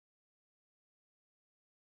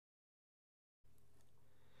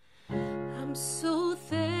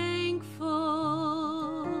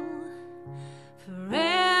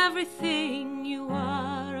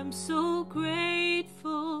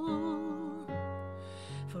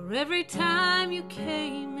For every time you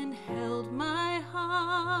came and held my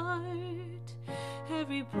heart,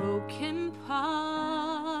 every broken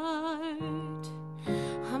part,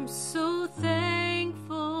 I'm so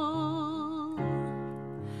thankful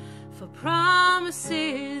for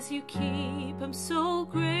promises you keep. I'm so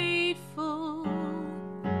grateful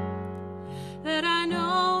that I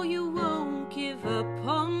know you won't give up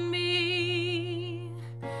on me.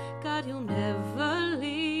 God, you'll never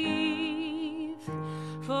leave.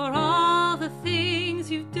 For all the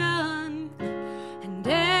things you've done and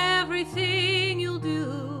everything you'll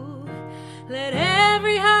do, let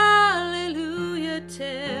every hallelujah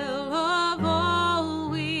tell of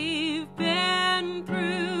all we've been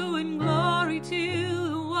through, and glory to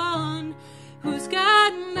the one who's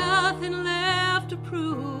got nothing left to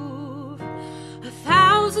prove.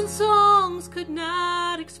 1,000 songs could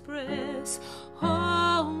not express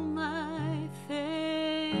all my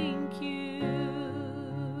thank yous.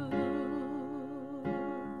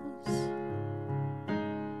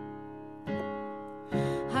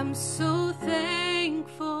 I'm so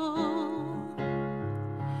thankful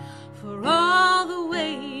for all the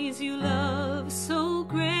ways you love, so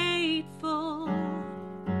grateful.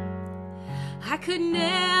 I could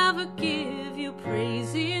never give you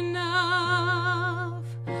praise enough.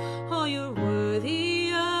 All you're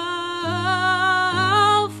worthy of,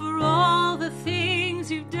 for all the things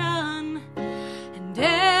you've done and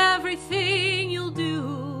everything you'll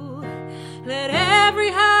do. Let every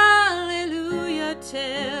hallelujah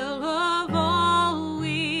tell of all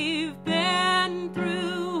we've been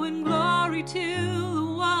through, and glory to the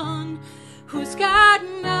one who's got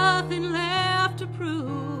nothing left to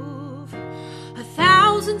prove.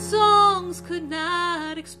 1,000 songs could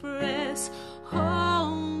not express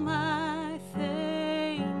all my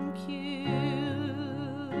thank yous.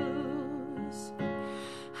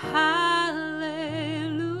 Hallelujah,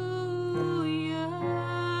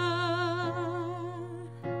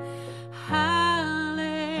 hallelujah,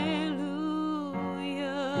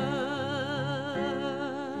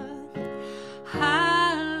 hallelujah.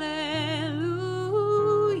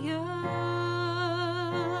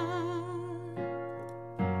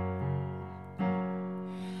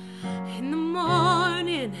 In the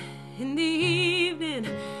morning, in the evening,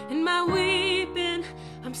 in my weeping,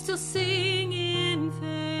 I'm still singing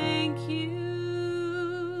thank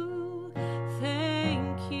you,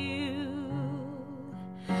 thank you.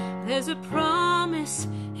 There's a promise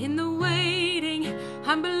in the waiting,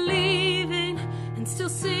 I'm believing and still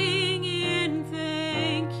singing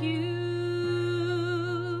thank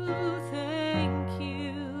you, thank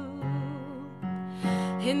you.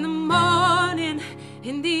 In the morning,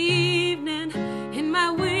 in the evening, in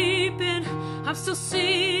my weeping, I'm still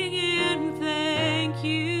singing thank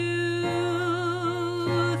you,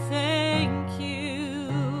 thank you.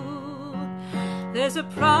 There's a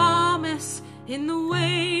promise in the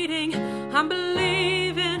waiting, I'm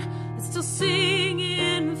believing and still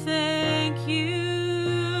singing thank you,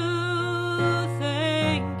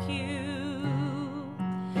 thank you,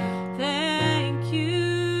 thank you.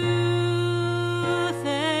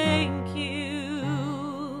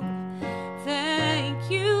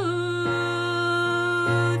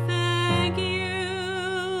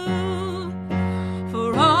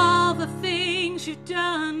 You've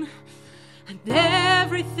done and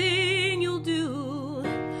everything you'll do,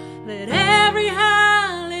 let every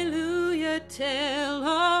hallelujah tell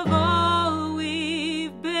of all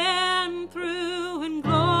we've been through, and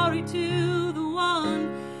glory to the one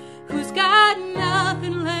who's got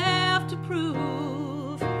nothing left to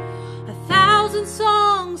prove. 1,000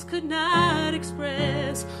 songs could not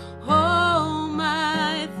express all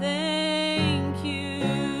my thank you.